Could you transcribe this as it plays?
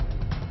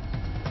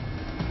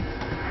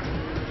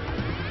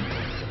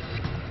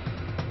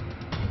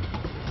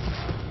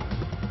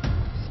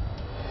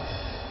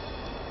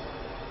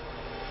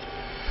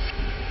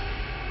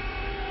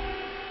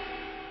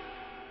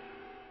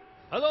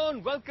Hello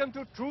and welcome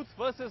to Truth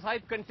versus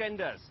Hype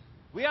Contenders.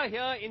 We are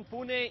here in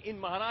Pune in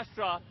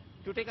Maharashtra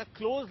to take a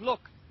close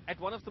look at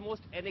one of the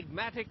most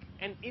enigmatic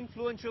and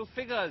influential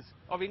figures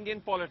of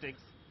Indian politics,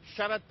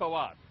 Sharad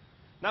Pawar.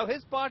 Now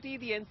his party,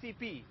 the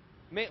NCP,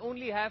 may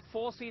only have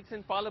 4 seats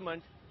in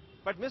parliament,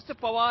 but Mr.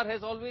 Pawar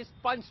has always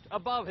punched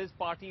above his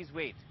party's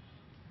weight.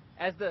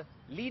 As the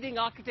leading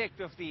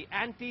architect of the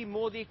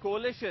anti-Modi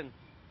coalition,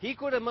 he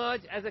could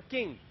emerge as a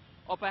king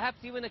or perhaps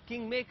even a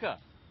kingmaker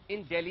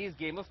in Delhi's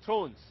Game of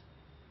Thrones.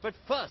 But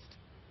first,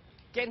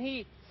 can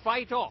he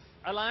fight off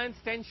alliance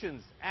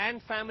tensions and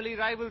family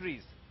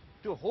rivalries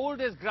to hold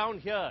his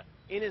ground here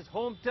in his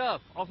home turf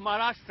of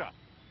Maharashtra?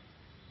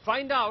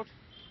 Find out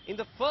in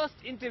the first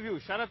interview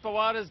Sharad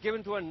Pawar has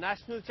given to a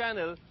national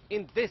channel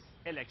in this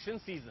election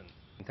season.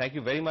 Thank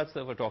you very much,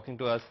 sir, for talking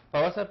to us.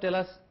 Pawar sir, tell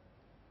us,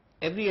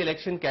 every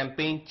election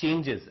campaign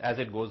changes as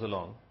it goes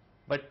along.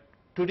 But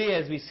today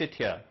as we sit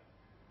here,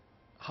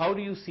 how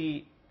do you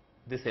see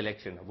this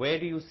election? Where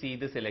do you see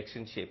this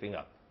election shaping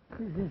up?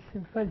 The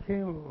simple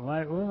thing,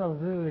 my own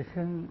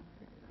observation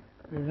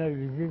when I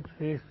visit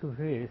face to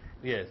face,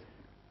 Yes.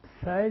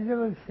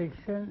 sizable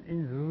section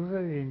in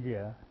rural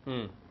India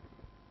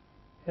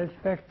has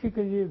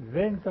practically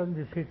bent on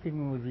defeating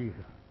Modi,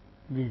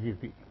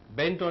 BJP.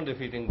 Bent on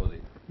defeating Modi.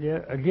 They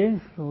are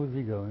against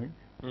Modi government.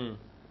 Hmm.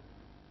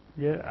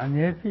 They are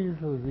unhappy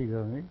with Modi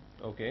government.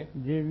 Okay.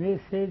 They may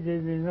say, they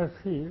may not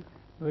feel,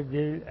 but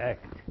they will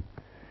act.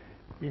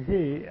 You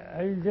see,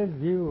 I will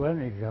just give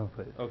one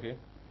example. Okay.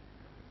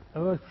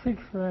 About 6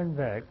 months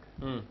back,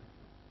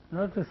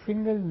 not a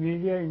single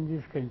media in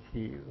this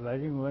country,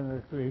 barring one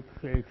or two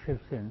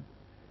exceptions,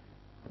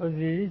 was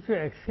ready to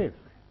accept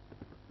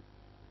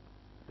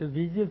the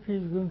BJP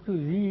is going to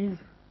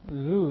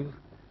lose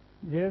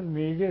their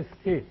major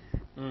states,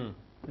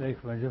 like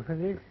Madhya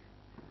Pradesh,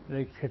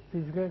 like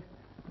Chhattisgarh,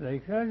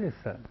 like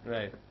Rajasthan.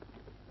 Right.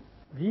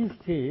 These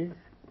states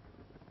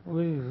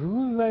were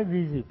ruled by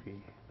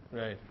BJP.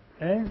 Right.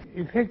 And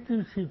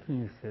effective chief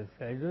ministers.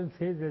 I don't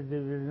say that they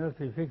were not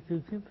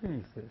effective chief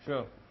ministers.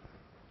 Sure.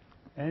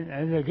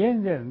 And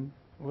again then,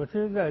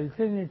 whatever the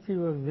alternative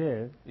was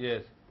there,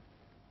 Yes.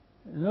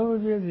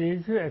 nobody was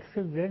ready to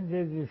accept that they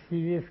are a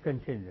serious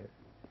contender.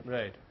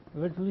 Right.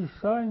 But we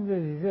saw in the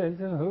results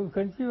and the whole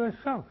country was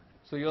shocked.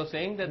 So you're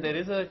saying that there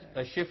is a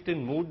shift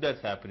in mood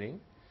that's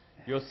happening.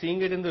 You're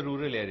seeing it in the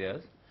rural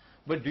areas.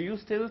 But do you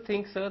still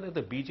think, sir, that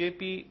the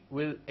BJP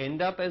will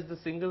end up as the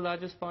single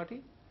largest party?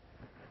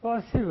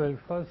 Possible,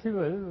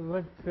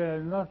 but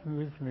not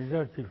with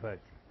majority party.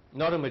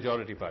 Not a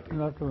majority party.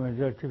 Not a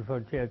majority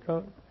party at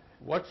all.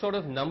 What sort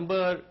of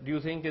number do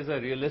you think is a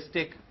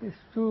realistic? It's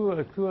too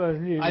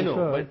early. I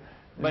know,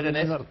 but an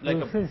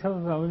process of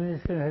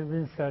nomination has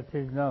been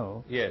started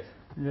now. Yes.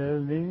 There are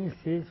many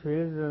states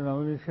where the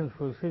nomination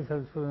process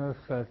also not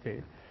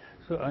started.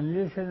 So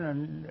unless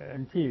and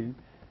until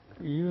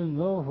you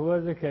know who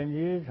are the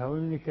candidates, how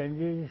many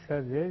candidates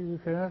are there,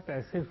 you cannot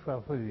assess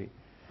properly.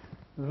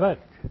 But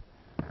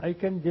I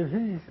can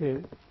definitely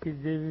say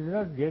that they will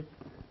not get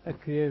a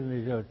clear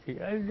majority.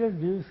 I'll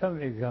just give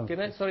some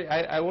examples. Sorry,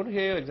 I want to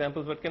hear your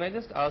examples, but can I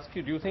just ask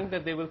you, do you think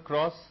that they will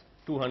cross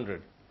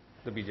 200,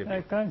 the BJP?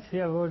 I can't say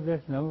about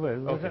that number,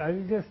 but Okay. I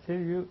will just tell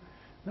you,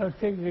 now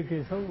take the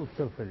case of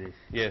Uttar Pradesh.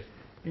 Yes.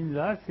 In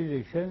last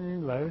election,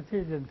 in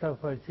Bharatiya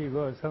Janata Party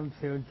got some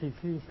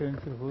 73,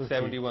 74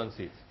 71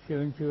 seats.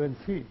 71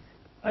 seats.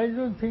 I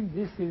don't think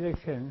this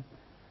election,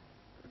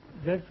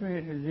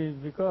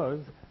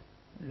 because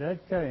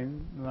that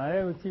time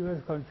Mayawati was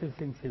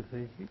contesting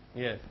separately.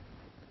 Yes.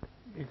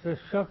 It was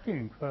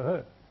shocking for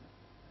her,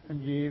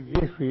 and the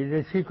BSP,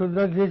 that she could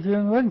not get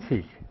even 1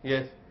 seat.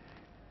 Yes.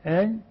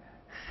 And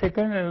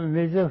second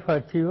major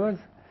party was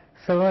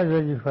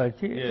Samajwadi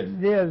Party. Yes.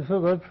 They also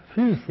got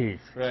few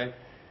seats. Right.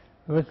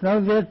 But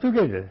now they are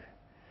together.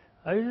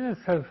 I will not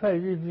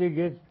surprise if they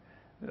get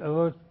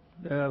about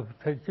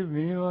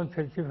minimum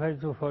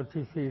 35 to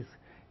 40 seats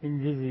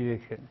in this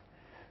election.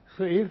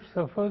 So if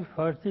suppose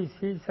 40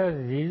 seats are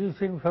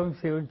reducing from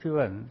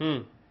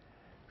 71,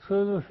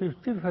 so the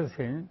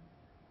 50%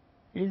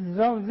 is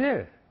now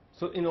there.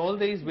 So in all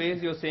these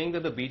ways, you're saying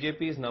that the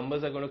BJP's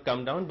numbers are going to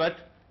come down, but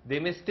they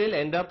may still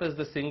end up as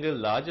the single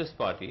largest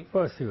party.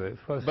 Possible.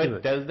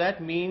 But does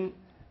that mean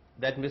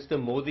that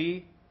Mr.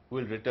 Modi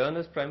will return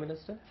as Prime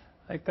Minister?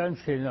 I can't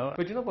say now.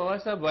 But you know,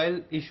 Pawar Sahab, while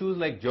issues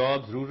like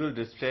jobs, rural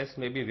distress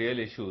may be real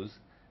issues,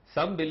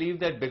 some believe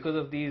that because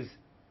of these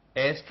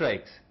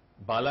airstrikes,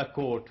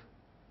 Balakot,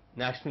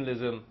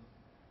 nationalism,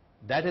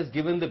 that has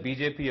given the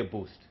BJP a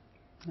boost.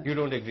 You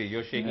don't agree?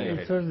 You're shaking your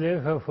head. It was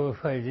there for 4 or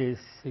 5 days,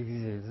 6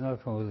 days,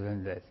 not more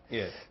than that.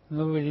 Yes.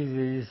 Nobody is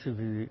ready to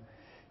believe.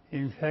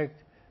 In fact,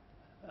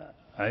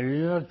 I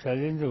will not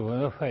challenge the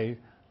bona fide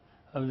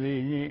of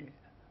any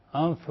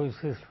armed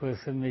forces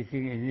person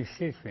making any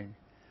statement.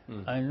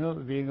 I know,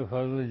 being a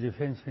former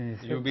defense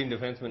minister. You've been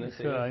defense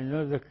minister. So yes. I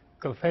know the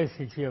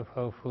capacity of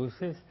our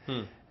forces.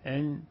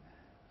 And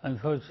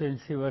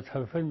unfortunately, what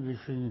happened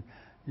between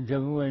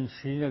Jammu and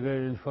Srinagar,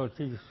 and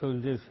 40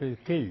 soldiers were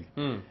killed.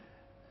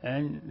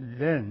 And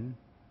then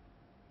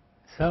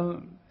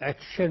some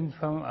action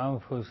from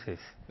armed forces.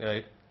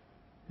 Right.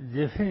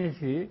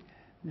 Definitely,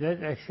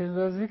 that action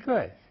was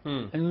required,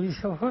 and we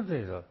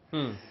supported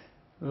it.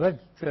 But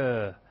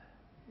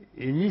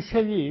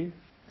initially,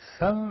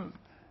 some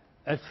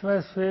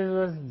atmosphere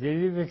was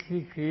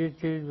deliberately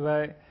created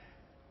by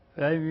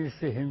Prime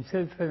Minister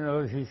himself and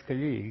all his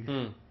colleagues.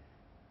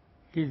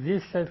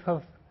 This type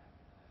of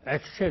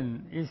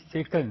action is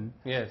taken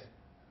Yes.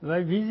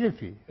 by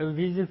BJP, or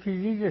BJP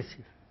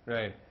leadership.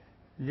 Right.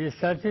 They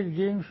started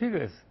giving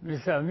figures.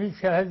 Mr. Amit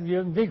Shah has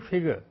given big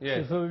figure.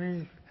 Yes. So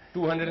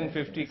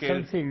 250 killed.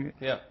 something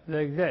Yeah.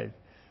 like that.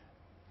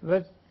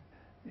 But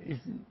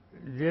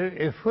their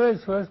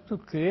efforts was to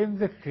claim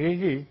the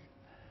credit,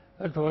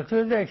 but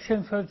whatever the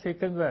actions were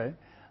taken by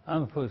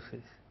armed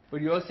forces.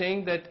 But you are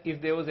saying that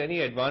if there was any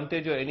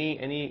advantage or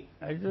any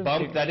I don't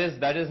bump, think-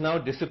 that is now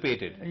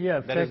dissipated. Yeah,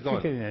 that is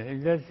gone. practically.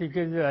 That's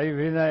because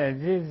when I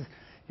address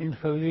in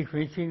public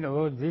meeting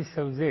about this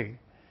subject,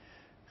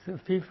 so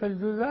people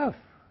do laugh.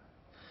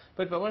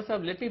 But Pawar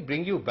Sahab, let me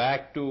bring you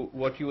back to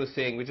what you were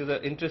saying, which is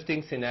an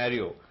interesting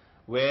scenario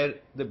where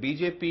the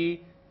BJP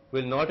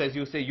will not, as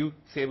you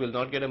say will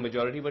not get a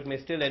majority, but may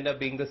still end up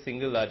being the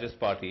single largest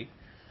party.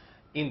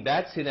 In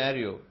that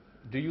scenario,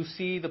 do you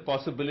see the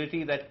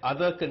possibility that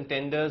other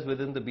contenders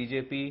within the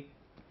BJP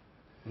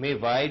may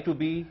vie to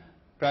be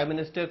Prime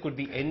Minister? Could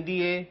the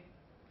NDA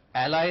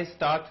allies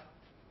start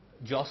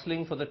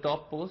jostling for the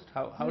top post?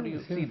 How do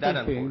you see that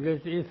unfold?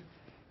 That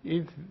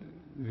if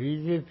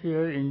BJP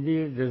or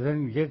India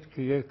doesn't get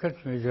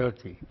clear-cut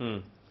majority,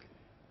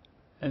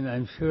 and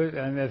I'm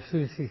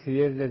absolutely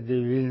clear that they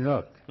will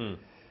not.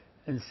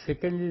 And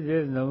secondly,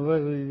 their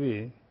number will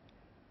be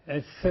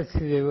at such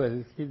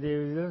level that they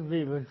will not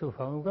be able to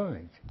form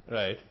government.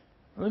 Right.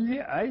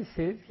 Only I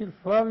said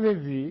that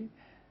probably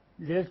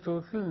their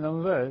total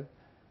number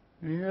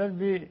will not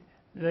be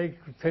like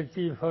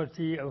 30,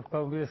 40 of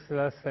Congress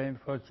last time,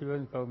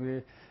 41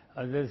 Congress,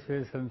 others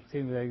were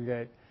something like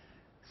that.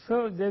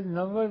 So their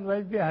number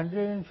might be 100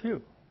 and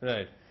few.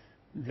 Right.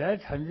 That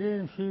 100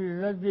 and few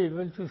will not be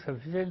able to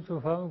sufficient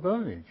to form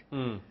government.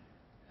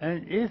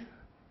 And if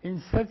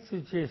in such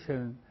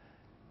situation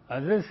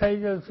other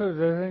side also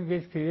doesn't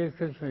get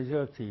clear-cut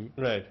majority,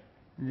 Right.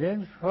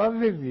 then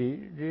probably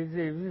there is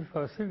every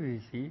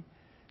possibility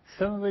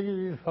somebody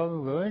will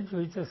form government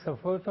with the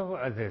support of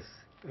others.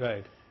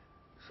 Right.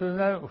 So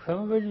now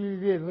somebody will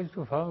be able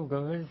to form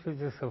government with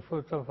the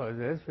support of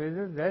others,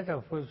 whether that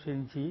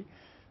opportunity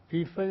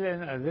people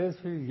and others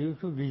will give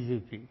to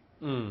BJP.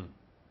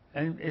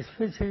 And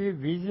especially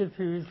BJP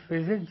with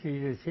present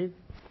leadership,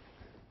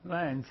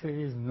 my answer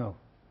is no.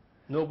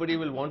 Nobody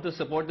will want to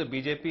support the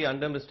BJP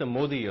under Mr.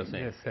 Modi, you're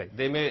saying? Yes, right.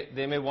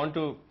 They may want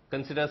to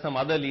consider some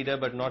other leader,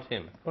 but not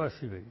him.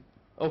 Possibly.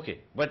 Okay.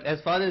 But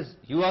as far as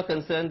you are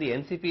concerned, the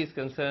NCP is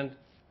concerned,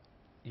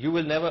 you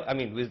will never, I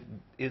mean,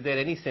 is there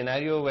any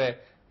scenario where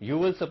you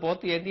will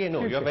support the NDA?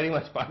 No, Yes, you're yes. very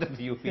much part of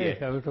the UPA.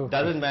 Yes, out of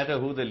Doesn't matter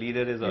who the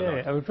leader is or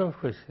Yeah, not. out of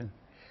question.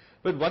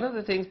 But one of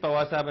the things,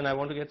 Pawar Sahab, and I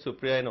want to get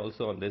Supriya in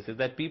also on this, is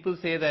that people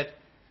say that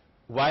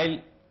while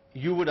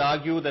you would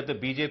argue that the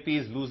BJP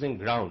is losing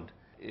ground,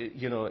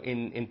 you know,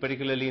 in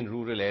particularly in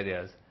rural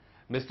areas,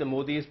 Mr.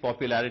 Modi's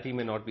popularity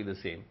may not be the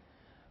same.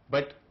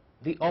 But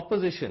the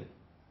opposition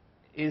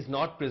is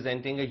not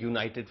presenting a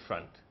united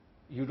front.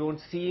 You don't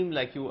seem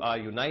like you are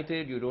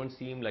united, you don't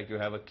seem like you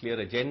have a clear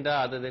agenda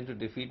other than to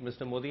defeat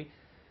Mr. Modi.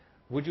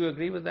 Would you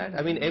agree with that?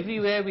 I mean,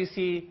 everywhere we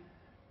see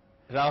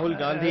Rahul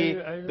Gandhi,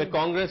 the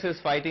Congress is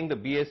fighting the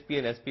BSP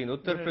and SP in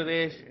Uttar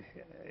Pradesh.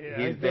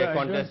 He's there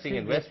contesting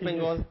in West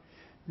Bengal.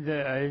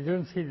 I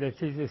don't see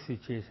that is the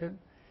situation.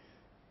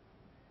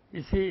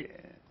 You see,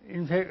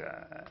 in fact,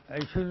 I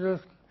should not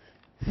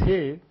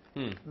say,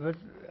 but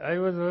I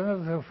was one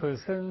of the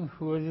persons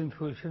who was in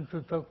position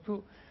to talk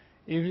to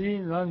every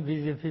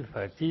non-BJP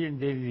party and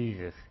their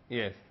leaders.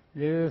 Yes.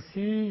 There were a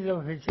series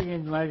of meetings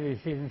in my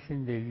residence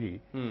in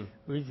Delhi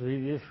with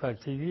various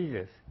party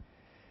leaders.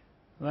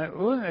 My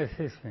own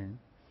assessment,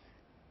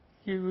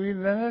 we may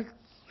not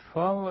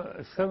form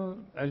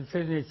some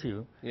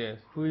alternative Yes.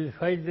 who will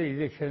fight the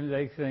election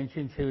like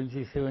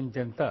 1977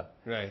 Janta.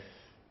 Right.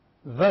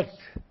 But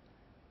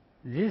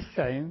this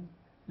time,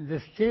 the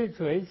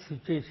state-wide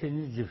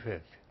situation is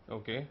different.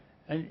 Okay.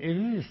 And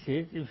every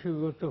state, if you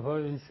go to, for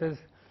instance,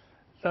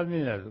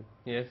 Tamil Nadu,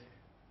 Yes.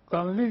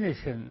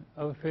 combination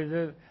of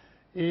whether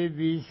A,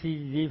 B,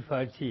 C, D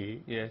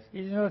party Yes.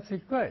 is not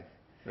required.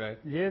 Right.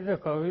 There the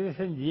Congress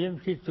and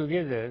DMK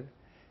together,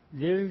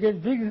 they will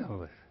get big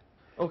numbers.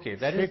 Okay.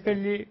 That is.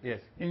 Secondly,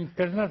 Yes. in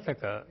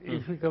Karnataka,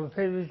 if you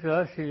compare with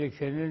last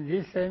election, and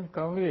this time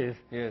Congress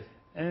Yes.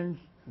 and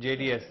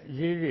JDS.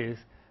 JDS,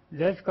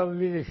 that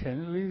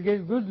combination will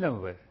get good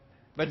number.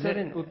 But sir,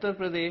 in Uttar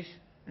Pradesh.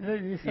 No,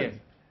 listen. Yes.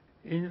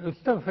 In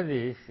Uttar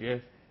Pradesh,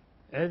 Yes.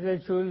 as I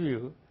told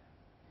you,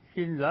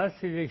 in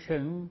last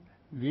election,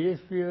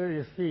 BSP or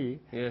SP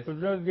Yes.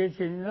 could not get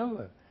any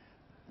number.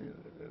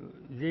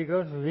 They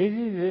got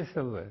very less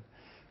number.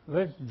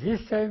 But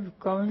this time,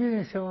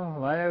 combination of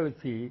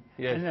Mayawati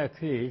Yes. and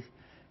Akhilesh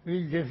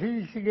will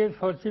definitely get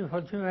 40,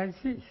 45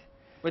 seats.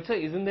 But sir,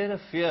 isn't there a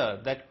fear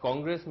that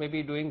Congress may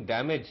be doing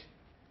damage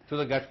to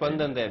the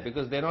Gathbandhan there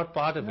because they're not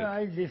part of it?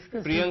 I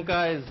discussed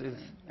Priyanka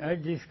I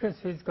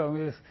discussed with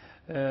Congress,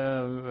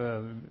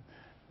 BSP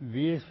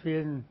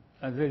and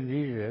other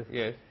leaders.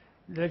 Yes.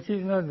 That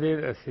is not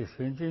their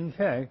assessment. In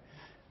fact,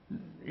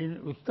 in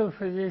Uttar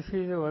Pradesh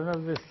is one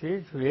of the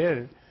states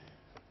where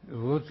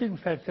voting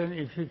pattern,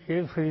 if you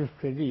carefully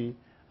study,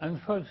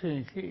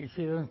 unfortunately, it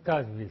is on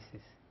caste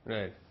basis.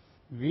 Right.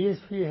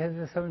 BSP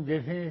has some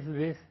definite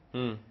base,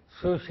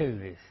 social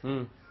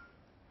base.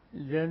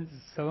 Then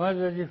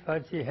Samajwadi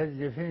Party has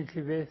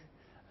definitely base,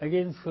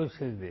 again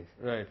social base.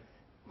 Right.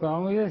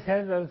 Congress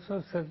has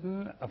also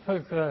certain upper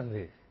class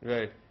base.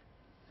 Right.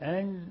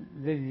 And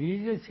the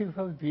leadership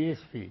of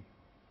BSP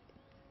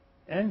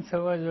and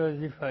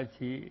Samajwadi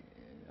Party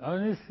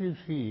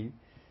honestly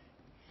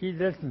feel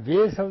that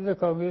base of the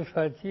Congress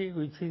Party,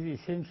 which is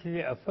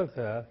essentially upper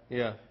class,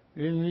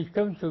 when we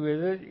come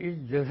together,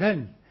 it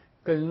doesn't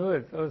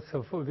convert or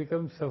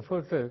become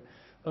supporter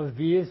of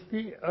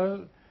BSP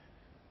or...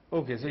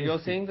 Okay, so you're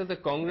saying that the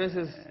Congress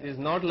is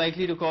not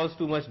likely to cause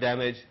too much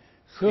damage.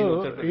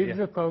 So, if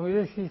the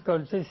Congress is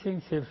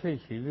contesting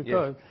separately,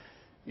 because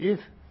if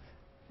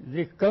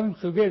they come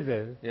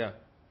together,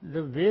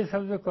 the base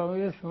of the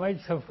Congress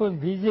might support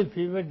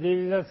BJP, but they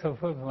will not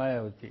support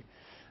Mayawati.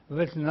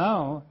 But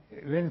now,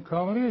 when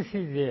Congress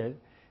is there,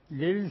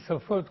 they will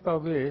support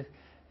Congress,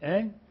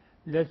 and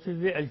that will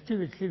be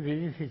ultimately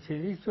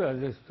beneficiary to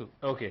others too.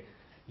 Okay.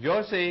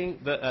 You're saying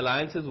the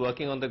alliance is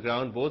working on the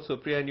ground. Both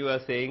Supriya and you are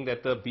saying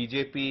that the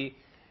BJP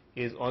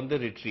is on the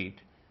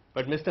retreat.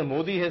 But Mr.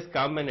 Modi has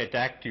come and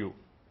attacked you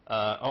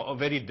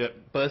very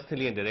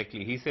personally and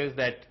directly. He says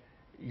that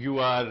you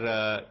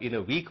are in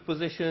a weak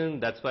position,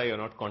 that's why you're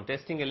not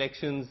contesting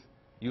elections.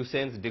 You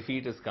sense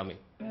defeat is coming.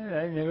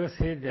 I never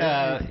said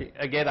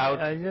that. Get out.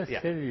 I just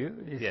tell you,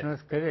 it's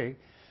not correct.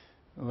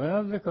 One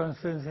of the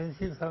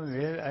constituencies from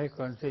where I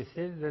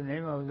contested, the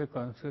name of the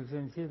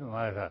constituency is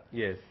Mara.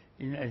 Yes.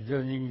 In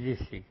adjoining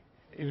district.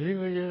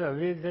 Everybody is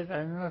aware that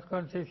I am not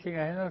contesting,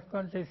 I have not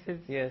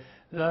contested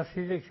last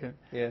election.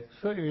 Yes.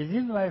 So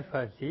within my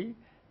party,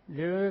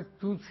 there were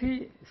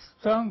 2-3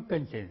 strong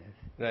contenders.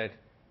 Right.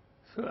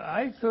 So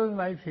I told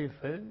my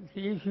people,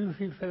 if you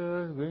people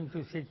are going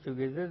to sit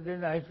together,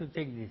 then I have to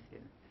take this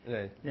in.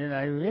 Right. Then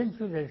I went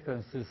to that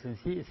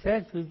constituency,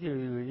 sat with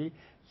everybody,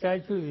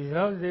 tried to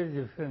resolve their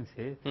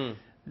differences.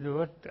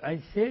 What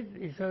I said,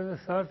 it was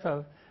a sort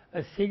of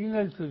a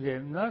signal to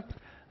them, not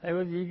I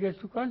was eager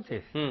to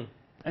contest.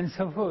 And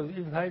suppose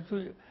if I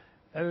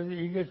was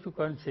eager to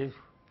contest,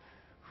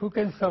 who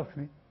can stop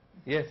me?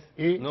 Yes,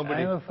 A,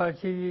 nobody. I am a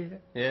party leader.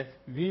 Yes.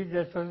 B,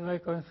 that was my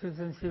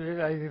constituency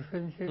where I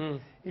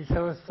differentiate. It's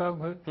our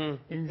stronghold.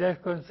 In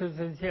that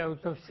constituency,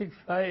 out of 6,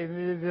 5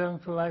 MLA belong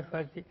to my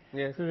party.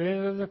 Yes. So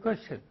where was the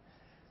question?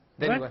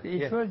 Then but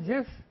it was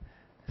just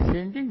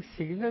sending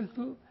signal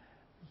to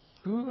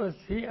 2 or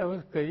 3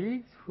 our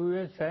colleagues who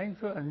were trying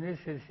to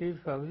unnecessary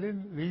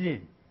problem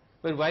within.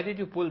 But why did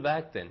you pull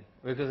back then?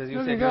 Because as you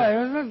said... Because I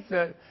was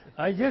not...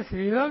 I just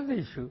resolved the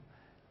issue.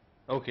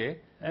 Okay.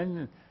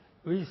 And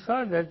we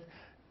saw that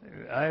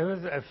I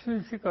was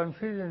absolutely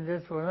confident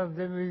that one of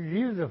them will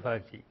leave the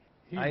party.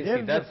 I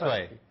see, that's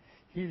why.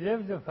 He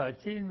left the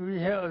party, and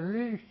we have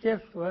already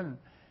kept one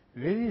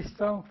very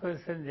strong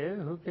person there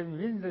who can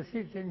win the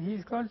seat, and he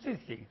is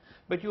contesting.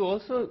 But you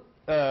also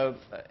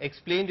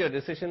explained your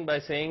decision by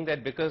saying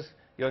that because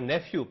your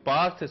nephew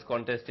Parth is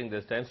contesting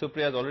this time,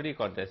 Supriya is already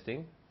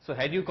contesting. So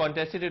had you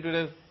contested, it would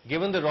have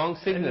given the wrong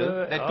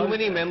signal that too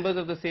many members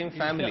of the same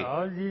family.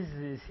 All these,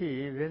 you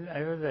see, when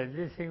I was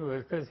addressing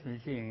workers'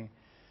 meeting,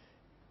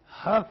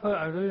 half of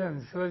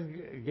audience was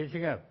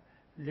getting up.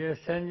 They were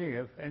standing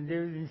up and they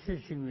were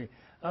insisting me,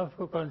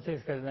 "Aapko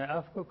contest karna,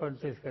 aapko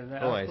contest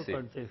karna, aapko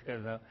contest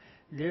karna."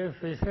 They were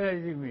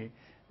pressurizing me.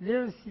 They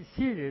were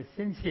serious,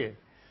 sincere.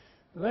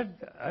 But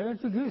I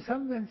want to give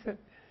some answer.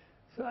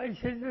 So I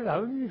said that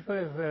how many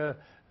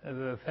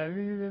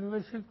family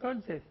members should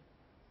contest?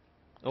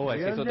 Oh, I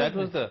see. So that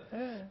was the...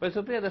 But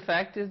Supriya, the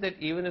fact is that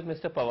even if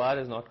Mr. Pawar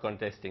is not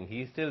contesting,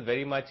 he still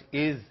very much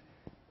is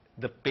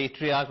the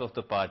patriarch of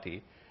the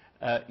party.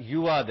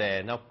 You are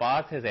there. Now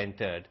Parth has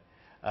entered.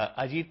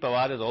 Ajit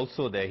Pawar is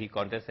also there. He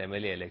contests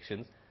MLA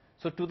elections.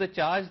 So to the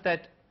charge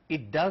that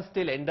it does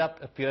still end up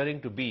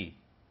appearing to be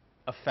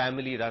a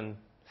family-run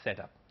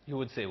setup, you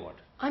would say what?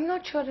 I'm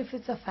not sure if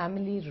it's a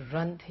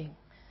family-run thing,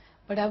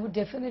 but I would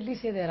definitely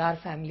say there are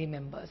family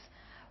members.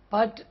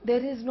 But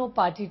there is no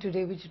party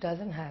today which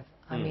doesn't have.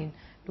 I mean,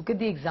 look at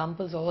the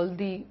examples, all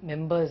the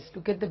members,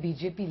 look at the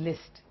BJP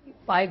list.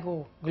 Why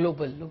go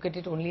global? Look at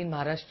it only in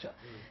Maharashtra.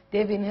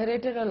 They've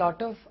inherited a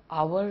lot of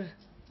our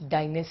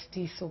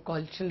dynasty,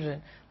 so-called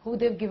children, who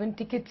they've given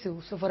tickets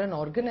to. So for an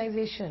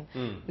organization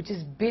which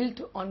is built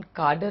on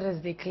cadre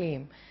as they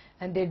claim,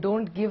 and they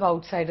don't give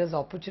outsiders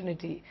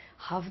opportunity,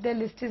 half their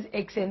list is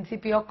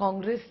ex-NCP or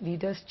Congress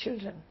leaders'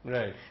 children.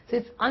 Right. So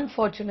it's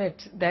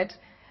unfortunate that,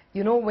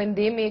 you know, when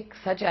they make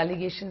such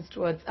allegations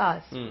towards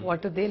us,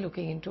 what are they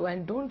looking into?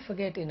 And don't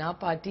forget, in our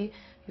party,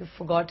 you've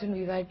forgotten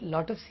we've had a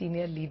lot of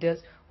senior leaders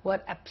who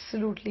are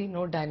absolutely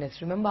no dynasty.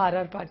 Remember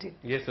R.R. Patil?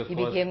 Yes, of he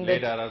course, became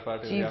late the R.R.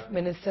 Patil, Chief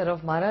Minister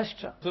of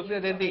Maharashtra. So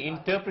then the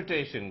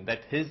interpretation that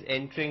his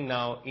entering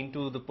now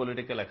into the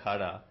political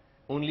akhada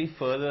only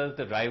furthers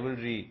the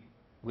rivalry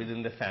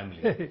within the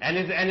family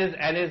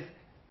and is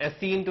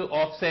seen to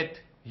offset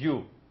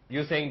you.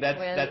 You're saying that's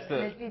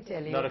let me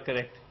tell you, not a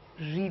correct.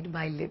 Read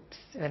my lips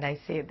when I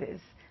say this.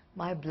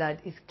 My blood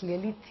is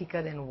clearly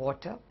thicker than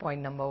water,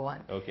 point number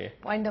one. Okay.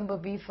 Point number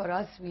B, for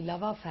us, we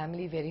love our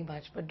family very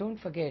much, but don't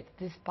forget,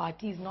 this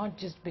party is not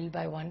just built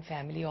by one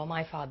family or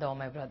my father or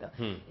my brother.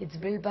 It's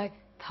built by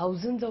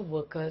thousands of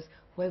workers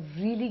who have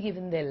really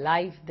given their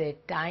life, their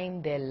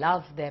time, their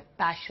love, their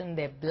passion,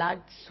 their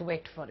blood,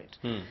 sweat for it.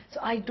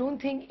 So I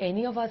don't think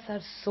any of us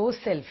are so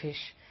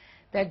selfish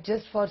that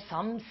just for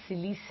some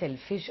silly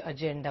selfish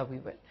agenda we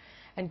will.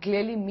 And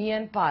clearly me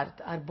and Parth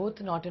are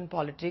both not in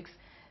politics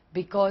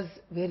because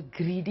we're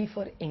greedy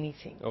for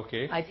anything.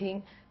 Okay. I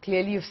think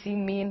clearly you've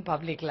seen me in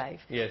public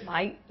life. Yes.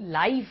 My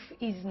life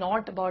is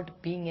not about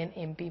being an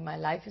MP. My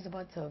life is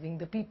about serving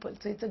the people.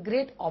 So it's a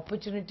great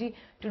opportunity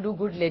to do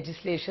good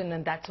legislation,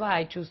 and that's why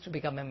I choose to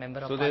become a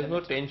member of Parliament. So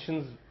there's no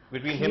tensions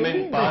between him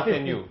and Parth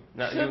and you?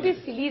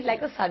 He's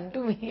like a son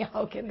to me.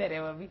 How can there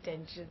ever be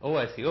tension? Oh,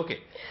 I see. Okay.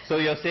 So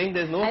you're saying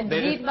there's no... And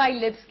read my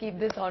lips, keep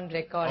this on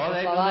record. All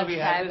right, we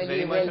have this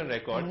very much on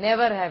record.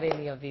 Never have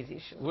any of these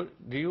issues.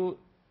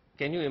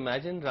 Can you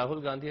imagine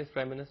Rahul Gandhi as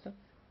Prime Minister?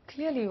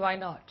 Clearly, why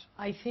not?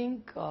 I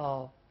think,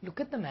 look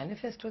at the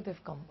manifesto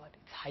they've come about.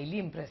 It's highly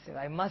impressive,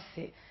 I must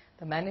say.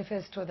 The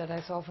manifesto that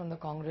I saw from the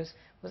Congress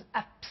was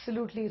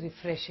absolutely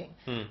refreshing.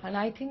 And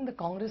I think the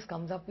Congress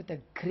comes up with a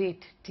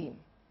great team.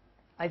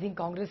 I think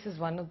Congress is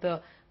one of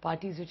the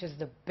parties which has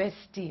the best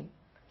team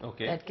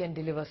that can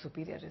deliver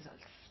superior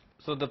results.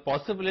 So the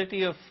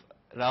possibility of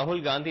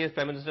Rahul Gandhi as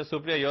Prime Minister,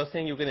 Supriya, you're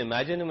saying you can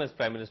imagine him as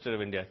Prime Minister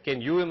of India.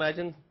 Can you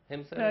imagine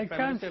himself as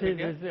Prime Minister of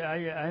India? I can't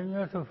say that. I'm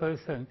not a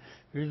person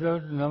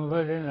without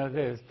numbers and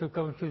others to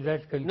come to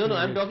that conclusion. No,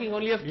 I'm talking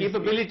only of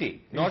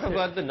capability, not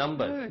about the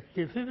numbers.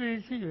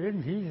 Capability,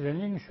 when he's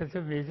running such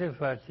a major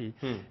party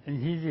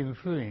and he's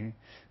influencing,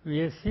 we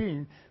have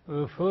seen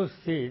 4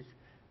 states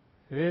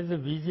where the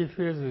BJP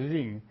was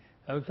ruling.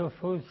 Out of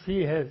 4,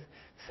 3 has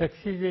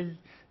succeeded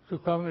to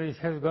Congress,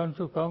 has gone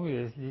to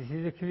Congress. This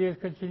is a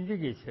clear-cut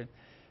indication.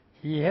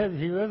 He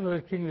was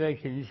working like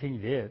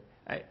anything there.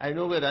 I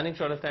know we're running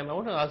short of time. I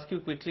want to ask you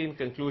quickly in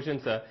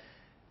conclusion, sir,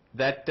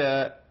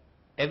 that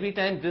every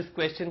time this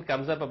question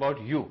comes up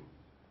about you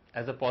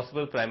as a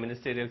possible prime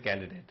ministerial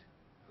candidate.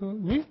 Who,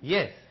 me?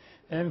 Yes.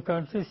 I'm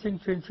contesting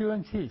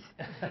 21 seats.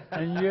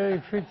 And you are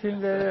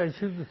expecting that I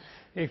should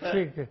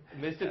expect...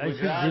 Mr. I should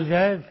Gujral,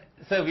 desire...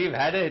 Sir, we've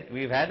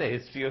had a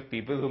history of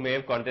people who may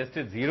have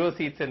contested 0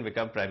 seats and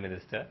become Prime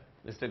Minister.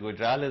 Mr.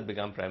 Gujral has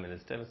become Prime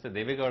Minister. Mr.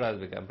 Deve Gowda has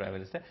become Prime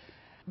Minister.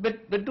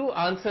 But do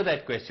answer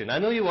that question. I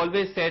know you've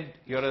always said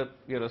you're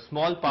a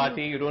small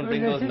party, you don't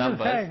bring those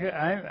numbers.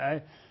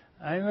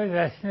 I'm a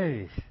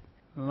rationalist.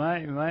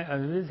 My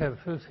always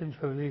approach in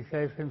public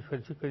life and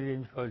particularly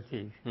in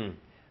politics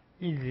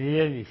is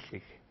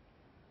realistic.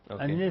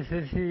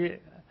 Unnecessarily,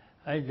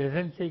 I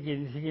doesn't take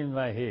anything in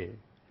my head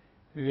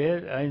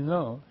where I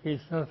know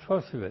it's not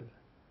possible.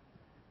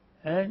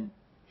 And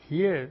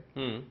here,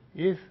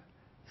 if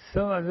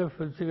some other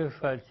political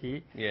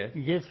party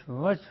gets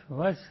much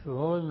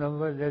more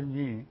number than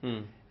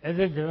me as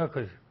a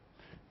democrat,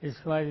 it's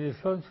my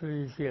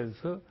responsibility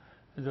also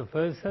as a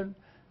person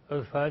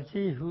or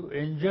party who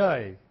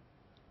enjoy.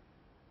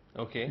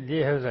 They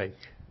have right.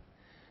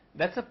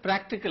 That's a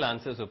practical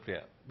answer,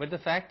 Supriya. But the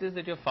fact is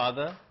that your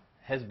father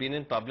has been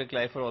in public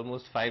life for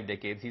almost 5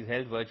 decades. He's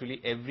held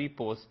virtually every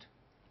post,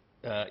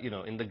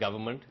 in the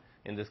government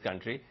in this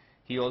country.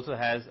 He also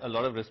has a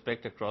lot of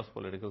respect across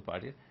political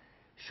parties.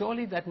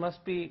 Surely that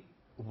must be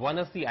one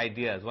of the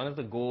ideas, one of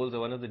the goals or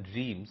one of the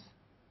dreams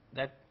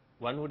that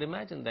one would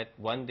imagine that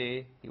one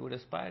day he would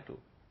aspire to.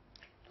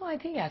 No, I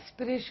think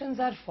aspirations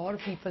are for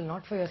people,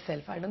 not for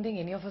yourself. I don't think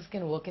any of us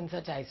can work in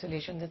such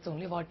isolation. That's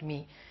only about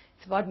me.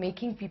 It's about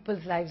making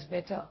people's lives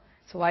better.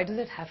 So why does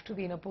it have to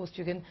be in a post?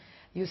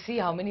 You see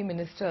how many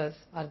ministers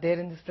are there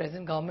in this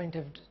present government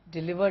have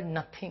delivered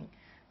nothing.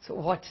 So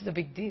what's the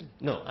big deal?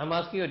 No, I'm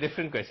asking you a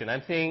different question.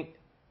 I'm saying,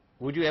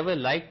 would you ever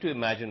like to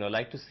imagine or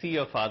like to see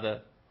your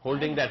father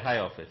holding that high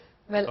office?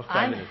 Well,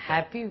 I'm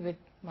happy with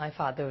my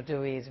father the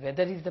way he is.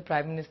 Whether he's the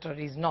Prime Minister or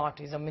he's not,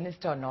 he's a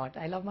minister or not,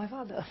 I love my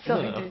father. So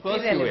of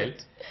course you will.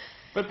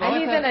 But and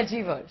he's an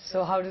achiever,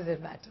 so how does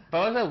it matter?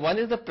 Pawar, one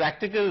is the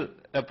practical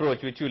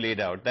approach which you laid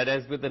out, that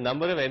is with the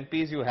number of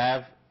MPs you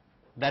have,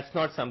 that's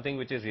not something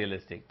which is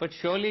realistic. But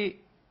surely,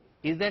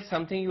 is that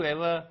something you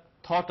ever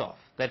thought of,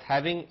 that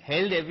having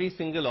held every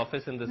single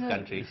office in this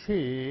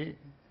country,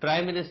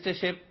 Prime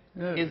Ministership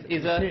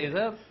is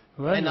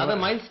another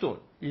milestone?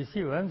 You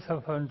see, once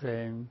upon a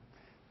time,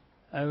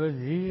 I was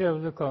leader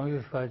of the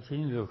Congress Party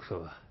in Lok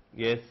Sabha.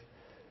 Yes.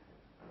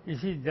 You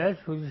see,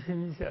 that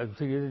position is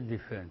altogether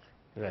different.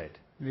 Right.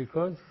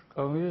 Because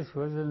Congress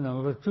was the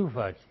number 2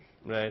 party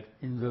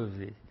in those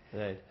days.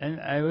 Right. And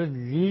I was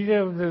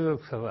leader of the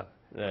Lok Sabha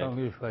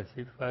Congress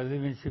Party,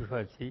 parliamentary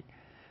party.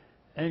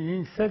 And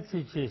in such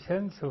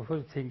situations,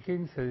 so-called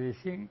thinking,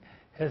 suggesting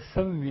has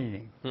some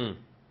meaning,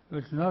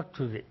 but not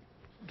today.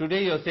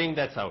 Today you're saying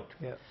that's out.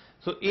 Yeah.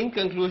 So in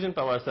conclusion,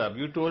 Pawar Sahab,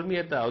 you told me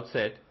at the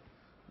outset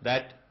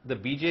that the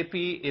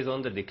BJP is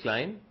on the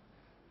decline.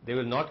 They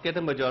will not get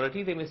a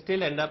majority. They may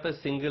still end up as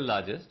single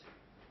largest.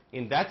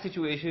 In that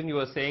situation, you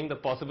are saying the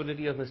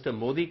possibility of Mr.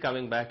 Modi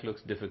coming back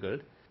looks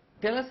difficult.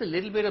 Tell us a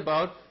little bit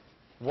about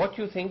what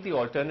you think the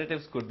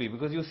alternatives could be,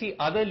 because you see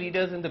other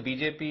leaders in the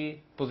BJP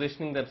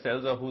positioning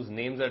themselves or whose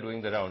names are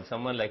doing the round,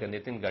 someone like a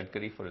Nitin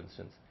Gadkari, for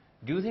instance.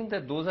 Do you think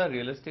that those are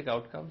realistic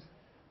outcomes?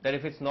 That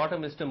if it's not a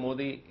Mr.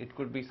 Modi, it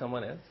could be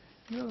someone else?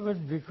 No,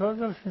 but because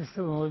of Mr.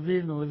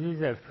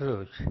 Modi's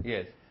approach,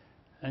 Yes.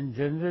 and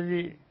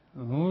generally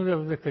mood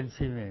of the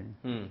countrymen,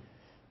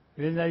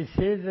 when I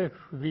say that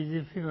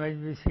BJP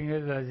might be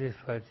single largest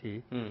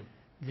party,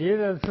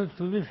 there also,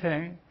 to be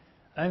frank,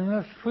 I'm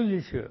not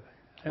fully sure.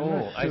 I'm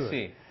not sure. I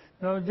see.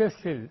 Now just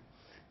tell,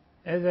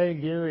 as I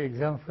gave an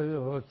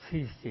example about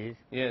 3 states,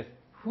 Yes.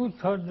 who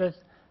thought that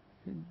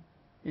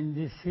in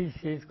these 3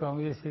 states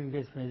Congress will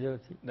get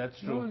majority? That's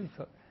true. Nobody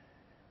thought.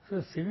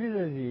 So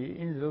similarly,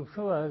 in Lok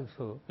Sabha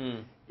also,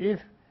 if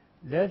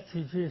that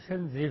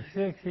situation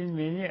reflects in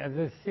many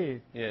other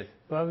states, Yes.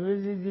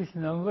 probably this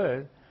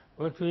number,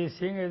 what we are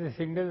seeing as a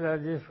single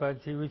largest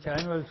party, which I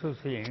am also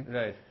seeing,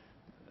 Right.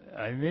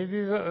 I may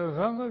be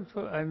wrong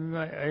also. I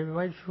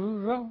might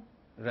prove wrong.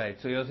 Right.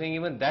 So you're saying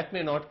even that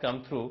may not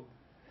come through.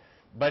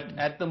 But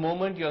at the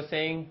moment you're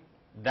saying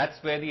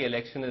that's where the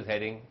election is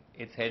heading.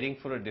 It's heading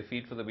for a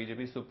defeat for the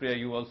BJP. Supriya,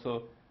 you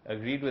also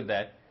agreed with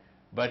that.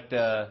 But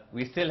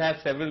we still have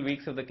several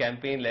weeks of the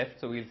campaign left,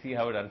 so we'll see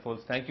how it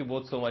unfolds. Thank you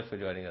both so much for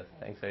joining us.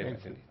 Thanks very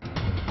much indeed.